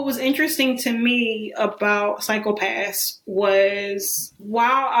think what was interesting to me about Psycho-Pass was,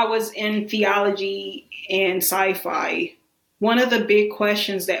 while I was in theology and sci-fi, one of the big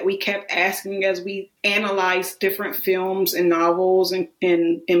questions that we kept asking as we analyzed different films and novels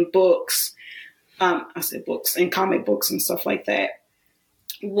and books, I said books and comic books and stuff like that,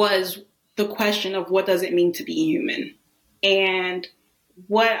 was the question of what does it mean to be human? And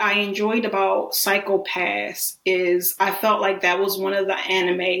what I enjoyed about Psycho-Pass is I felt like that was one of the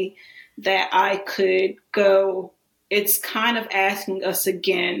anime that I could go, it's kind of asking us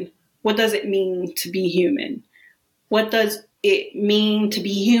again, what does it mean to be human? What does it mean to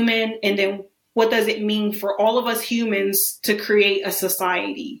be human? And then what does it mean for all of us humans to create a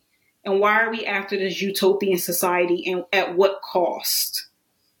society? And why are we after this utopian society, and at what cost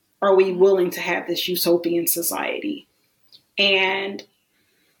are we willing to have this utopian society? And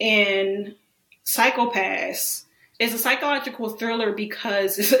in Psycho-Pass, it's a psychological thriller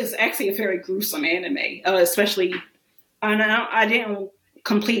because it's actually a very gruesome anime, especially, and I didn't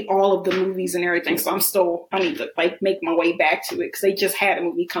complete all of the movies and everything, so I need to like make my way back to it because they just had a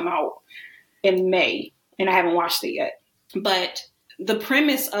movie come out in May and I haven't watched it yet. But the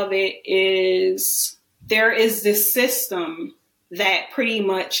premise of it is there is this system that pretty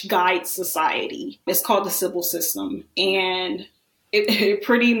much guides society. It's called the civil system. And it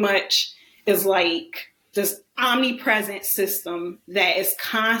pretty much is like this omnipresent system that is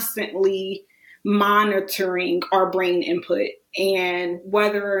constantly monitoring our brain input, and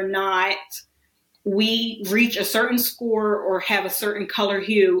whether or not we reach a certain score or have a certain color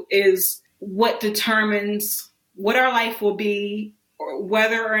hue is what determines what our life will be, or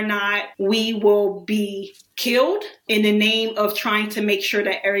whether or not we will be killed in the name of trying to make sure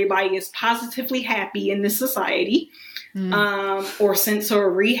that everybody is positively happy in this society, or sent to a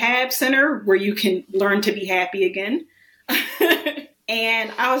rehab center where you can learn to be happy again.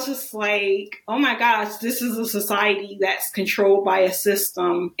 And I was just like, oh my gosh, this is a society that's controlled by a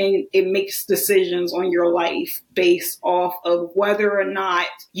system, and it makes decisions on your life based off of whether or not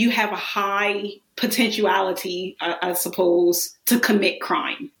you have a high potentiality, I suppose, to commit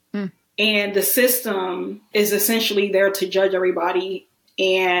crime. And the system is essentially there to judge everybody.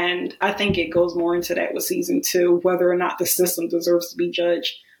 And I think it goes more into that with season 2, whether or not the system deserves to be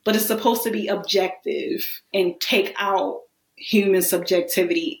judged. But it's supposed to be objective and take out human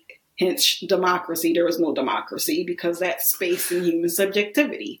subjectivity, hence democracy. There is no democracy because that's space in human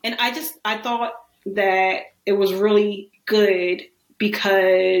subjectivity. And I thought that it was really good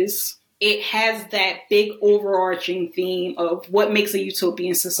because it has that big overarching theme of what makes a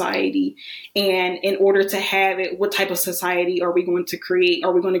utopian society. And in order to have it, what type of society are we going to create?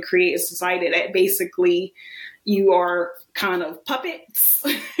 Are we going to create a society that basically you are kind of puppets?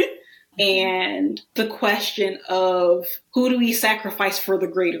 And the question of who do we sacrifice for the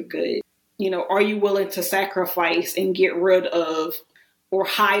greater good? You know, are you willing to sacrifice and get rid of or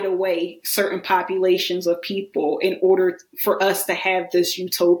hide away certain populations of people in order for us to have this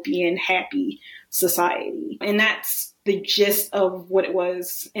utopian, happy society? And that's the gist of what it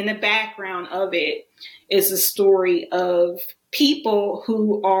was. In the background of it is a story of people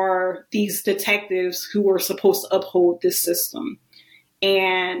who are these detectives who are supposed to uphold this system.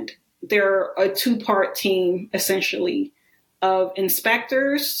 And they're a 2-part team, essentially, of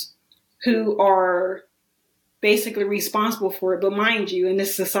inspectors who are basically responsible for it. But mind you, in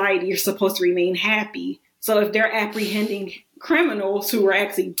this society, you're supposed to remain happy. So if they're apprehending criminals who are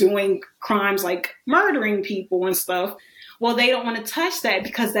actually doing crimes like murdering people and stuff, well, they don't want to touch that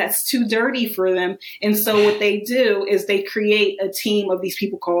because that's too dirty for them. And so what they do is they create a team of these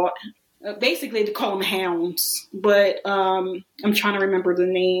people called, basically they call them hounds, but I'm trying to remember the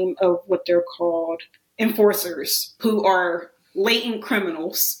name of what they're called. Enforcers, who are latent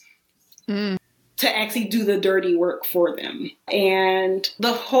criminals. To actually do the dirty work for them. And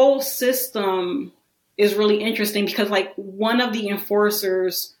the whole system is really interesting because like one of the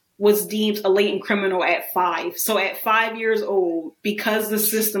enforcers was deemed a latent criminal at 5. So at 5 years old, because the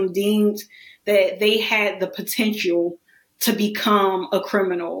system deemed that they had the potential to become a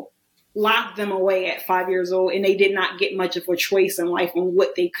criminal, locked them away at 5 years old, and they did not get much of a choice in life on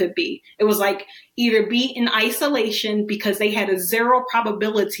what they could be. It was like either be in isolation because they had a 0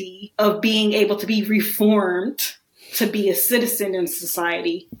 probability of being able to be reformed to be a citizen in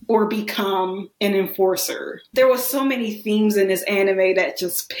society, or become an enforcer. There were so many themes in this anime that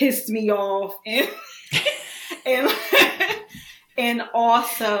just pissed me off and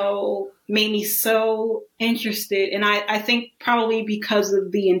also made me so interested. And I think probably because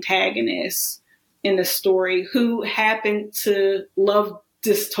of the antagonist in the story, who happened to love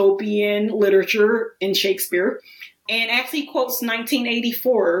dystopian literature in Shakespeare and actually quotes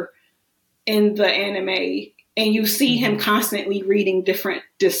 1984 in the anime. And you see him constantly reading different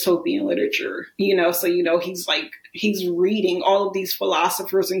dystopian literature, you know, so, you know, he's reading all of these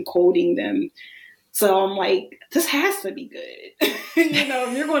philosophers and quoting them. So I'm like, this has to be good. You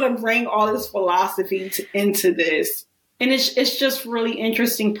know, if you're going to bring all this philosophy into this. And it's just really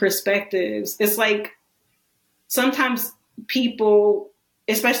interesting perspectives. It's like sometimes people,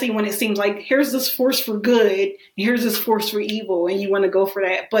 especially when it seems like here's this force for good, and here's this force for evil, and you want to go for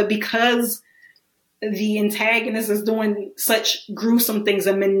that. But because the antagonist is doing such gruesome things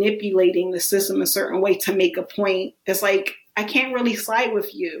and manipulating the system a certain way to make a point, it's like, I can't really side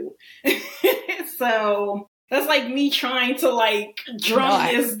with you. So that's like me trying to like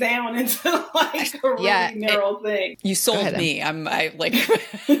drum this down into like a really narrow thing. You sold me. I'm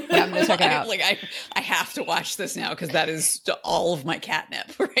gonna check it out. I have to watch this now because that is all of my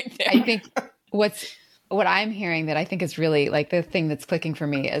catnip right there. I think what I'm hearing that I think is really like the thing that's clicking for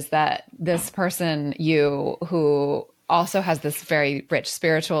me is that this person, who also has this very rich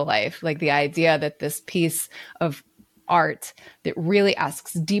spiritual life, like the idea that this piece of art that really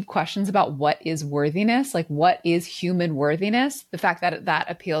asks deep questions about what is worthiness, like what is human worthiness, the fact that that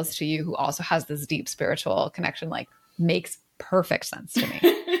appeals to you who also has this deep spiritual connection, like makes perfect sense to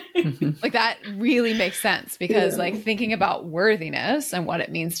me. Like that really makes sense because like thinking about worthiness and what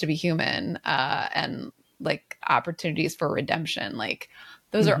it means to be human, and like opportunities for redemption, like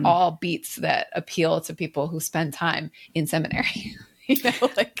those are all beats that appeal to people who spend time in seminary. You know,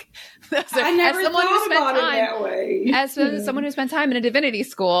 like I never thought about it that way. As someone who spent time in a divinity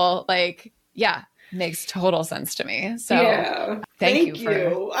school, like, yeah, makes total sense to me. So thank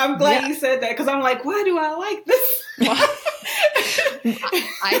you. I'm glad you said that because I'm like, why do I like this?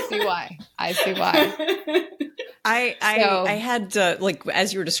 I see why. I had like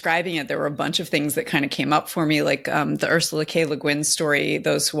as you were describing it, there were a bunch of things that kind of came up for me, like the Ursula K. Le Guin story,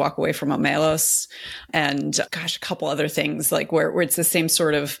 "Those Who Walk Away from Omelos," and gosh, a couple other things like where it's the same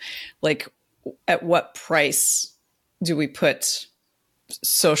sort of like, at what price do we put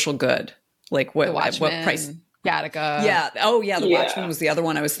social good? Like what price? Gattaca. Yeah. Oh, yeah. The Watchmen was the other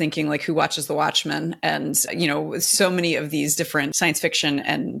one I was thinking, like, who watches The Watchmen? And, you know, so many of these different science fiction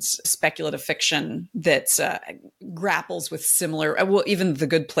and speculative fiction that grapples with similar, well, even The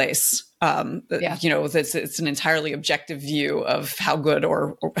Good Place. You know, it's an entirely objective view of how good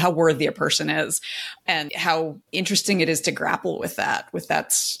or how worthy a person is, and how interesting it is to grapple with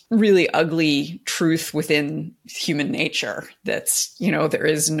that really ugly truth within human nature. That's, you know, there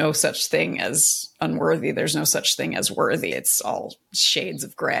is no such thing as unworthy. There's no such thing as worthy. It's all shades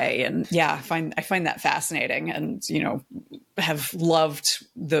of gray. And yeah, I find that fascinating, and, you know, have loved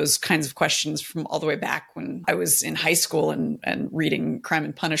those kinds of questions from all the way back when I was in high school and reading Crime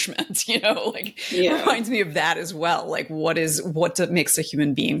and Punishment, you know, like reminds me of that as well. Like what makes a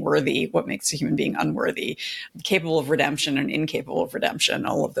human being worthy? What makes a human being unworthy, capable of redemption and incapable of redemption,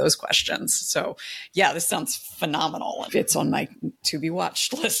 all of those questions. So yeah, this sounds phenomenal. It's on my to be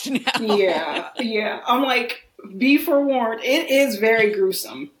watched list now. Yeah. I'm like, be forewarned. It is very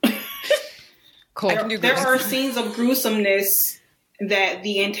gruesome. Cool. There are scenes of gruesomeness that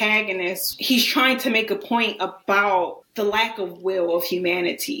the antagonist, he's trying to make a point about the lack of will of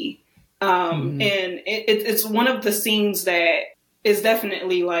humanity. And it's one of the scenes that is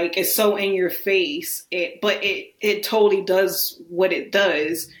definitely like, it's so in your face, but it totally does what it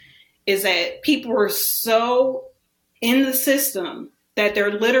does, is that people are so in the system that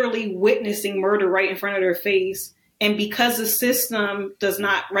they're literally witnessing murder right in front of their face. And because the system does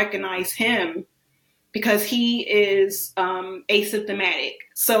not recognize him, because he is asymptomatic.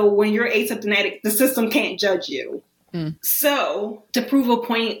 So when you're asymptomatic, the system can't judge you. So to prove a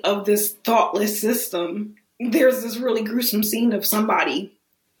point of this thoughtless system, there's this really gruesome scene of somebody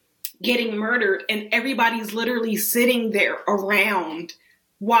getting murdered, and everybody's literally sitting there around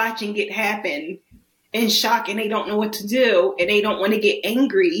watching it happen in shock, and they don't know what to do, and they don't want to get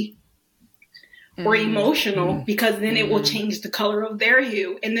angry or emotional because then it will change the color of their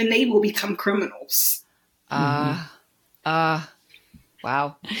hue, and then they will become criminals. Wow.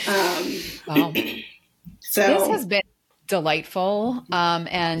 So this has been delightful.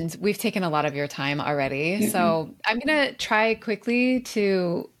 And we've taken a lot of your time already. So I'm going to try quickly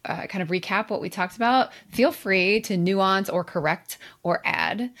to kind of recap what we talked about. Feel free to nuance or correct or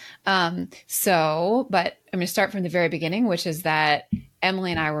add. But I'm going to start from the very beginning, which is that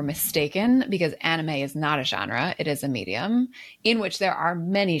Emily and I were mistaken because anime is not a genre. It is a medium in which there are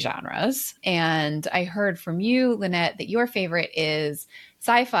many genres. And I heard from you, Lynette, that your favorite is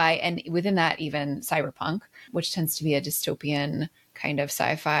sci-fi, and within that, even cyberpunk, which tends to be a dystopian kind of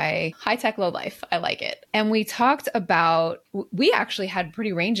sci-fi, high-tech, low life. I like it. And we talked about, we actually had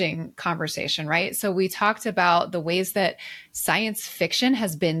pretty ranging conversation, right? So we talked about the ways that science fiction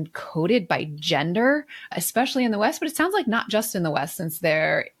has been coded by gender, especially in the West, but it sounds like not just in the West, since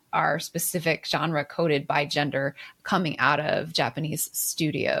there are specific genre coded by gender coming out of Japanese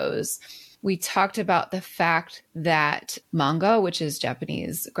studios. We talked about the fact that manga, which is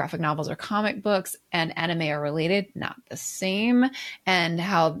Japanese graphic novels or comic books, and anime are related, not the same, and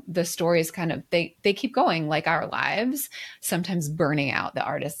how the stories kind of, they keep going like our lives, sometimes burning out the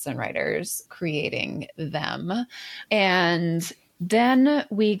artists and writers creating them. And then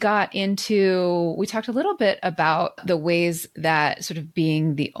we talked a little bit about the ways that sort of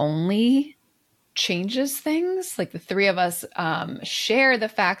being the only changes things. Like the three of us share the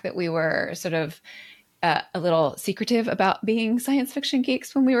fact that we were sort of a little secretive about being science fiction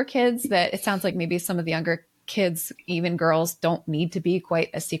geeks when we were kids, that it sounds like maybe some of the younger kids, even girls, don't need to be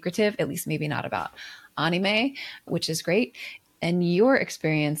quite as secretive, at least maybe not about anime, which is great. And your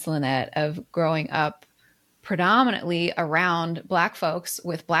experience, Lynette, of growing up predominantly around Black folks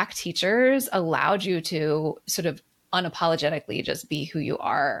with Black teachers allowed you to sort of unapologetically just be who you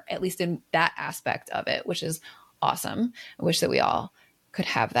are, at least in that aspect of it, which is awesome. I wish that we all could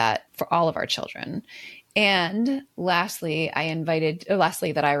have that for all of our children. And lastly,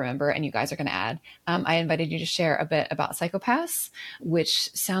 that I remember, and you guys are going to add, I invited you to share a bit about Psychopaths,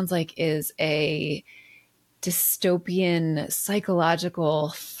 which sounds like is a dystopian psychological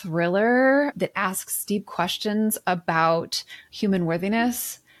thriller that asks deep questions about human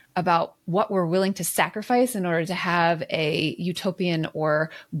worthiness, about what we're willing to sacrifice in order to have a utopian or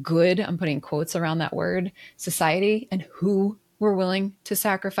good, I'm putting quotes around that word, society, and who we're willing to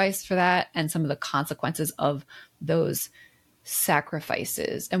sacrifice for that, and some of the consequences of those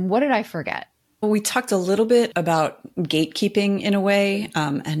sacrifices. And what did I forget? Well, we talked a little bit about gatekeeping in a way,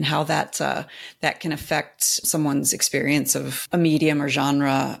 and how that can affect someone's experience of a medium or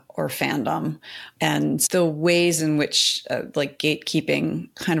genre or fandom, and the ways in which like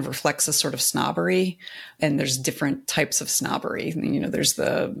gatekeeping kind of reflects a sort of snobbery. And there's different types of snobbery. You know, there's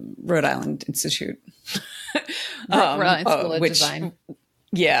the Rhode Island Institute. Rhode Island School of Design.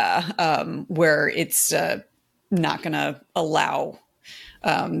 Yeah, where it's not going to allow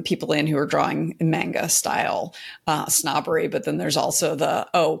people in who are drawing manga style snobbery. But then there's also the,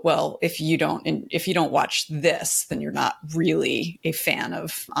 oh, well, if you don't watch this, then you're not really a fan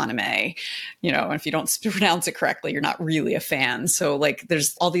of anime, you know, and if you don't pronounce it correctly, you're not really a fan. So like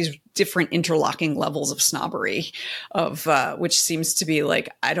there's all these different interlocking levels of snobbery of which seems to be like,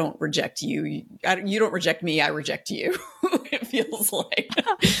 I don't reject you. You don't reject me. I reject you. It feels like.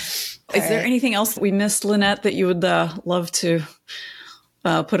 Is there anything else that we missed, Lynette, that you would love to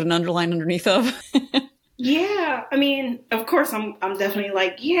put an underline underneath of? Yeah, I mean, of course, I'm definitely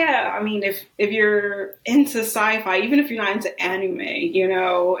like, yeah. I mean, if you're into sci-fi, even if you're not into anime, you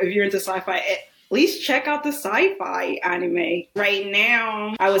know, if you're into sci-fi, at least check out the sci-fi anime. Right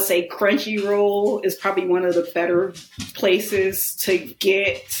now, I would say Crunchyroll is probably one of the better places to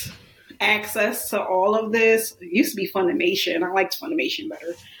get access to all of this. It used to be Funimation. I liked Funimation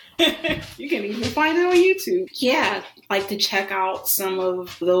better. You can even find it on YouTube. Yeah, like to check out some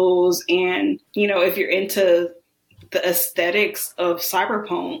of those. And, you know, if you're into the aesthetics of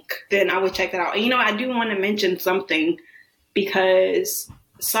cyberpunk, then I would check that out. And, you know, I do want to mention something, because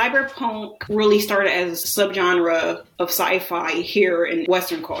cyberpunk really started as a subgenre of sci-fi here in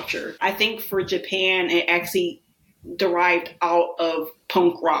Western culture. I think for Japan, it actually derived out of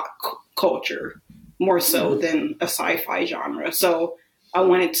punk rock culture more so than a sci-fi genre. So I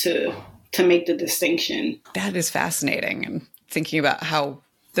wanted to make the distinction. That is fascinating. And thinking about how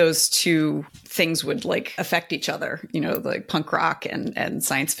those two things would like affect each other, you know, like punk rock and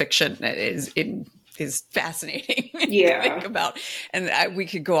science fiction is fascinating. Yeah. To think about. And we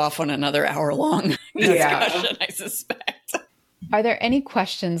could go off on another hour-long discussion, I suspect. Are there any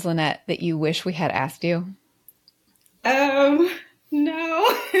questions, Lynette, that you wish we had asked you?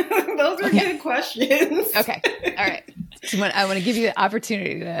 No, those are good questions. Okay. All right. So I want to give you the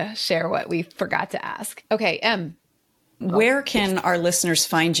opportunity to share what we forgot to ask. Okay. Where can our listeners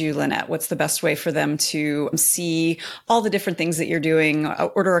find you, Lynette? What's the best way for them to see all the different things that you're doing,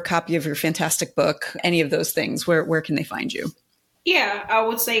 order a copy of your fantastic book, any of those things? Where can they find you? Yeah, I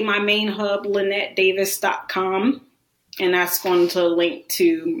would say my main hub, LynetteDavis.com. And that's going to link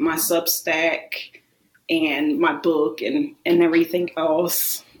to my Substack and my book and everything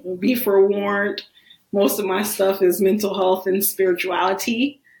else. Be forewarned, most of my stuff is mental health and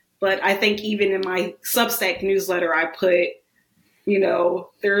spirituality. But I think even in my Substack newsletter, I put, you know,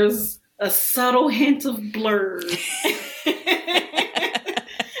 there's a subtle hint of blur.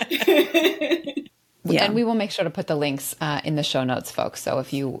 Yeah. And we will make sure to put the links in the show notes, folks. So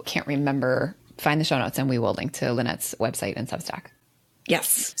if you can't remember, find the show notes and we will link to Lynette's website and Substack.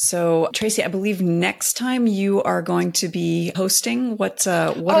 Yes. So Tracy, I believe next time you are going to be hosting. What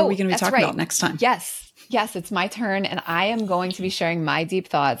are we going to be talking about next time? Yes, it's my turn. And I am going to be sharing my deep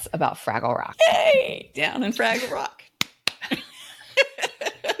thoughts about Fraggle Rock. Hey, down in Fraggle Rock.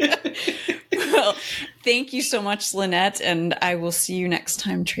 Well, thank you so much, Lynette. And I will see you next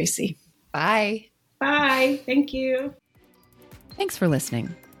time, Tracy. Bye. Bye. Thank you. Thanks for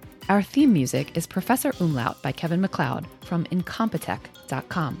listening. Our theme music is Professor Umlaut by Kevin MacLeod from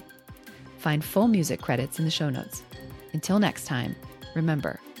Incompetech.com. Find full music credits in the show notes. Until next time,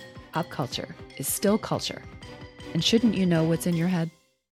 remember, pop culture is still culture. And shouldn't you know what's in your head?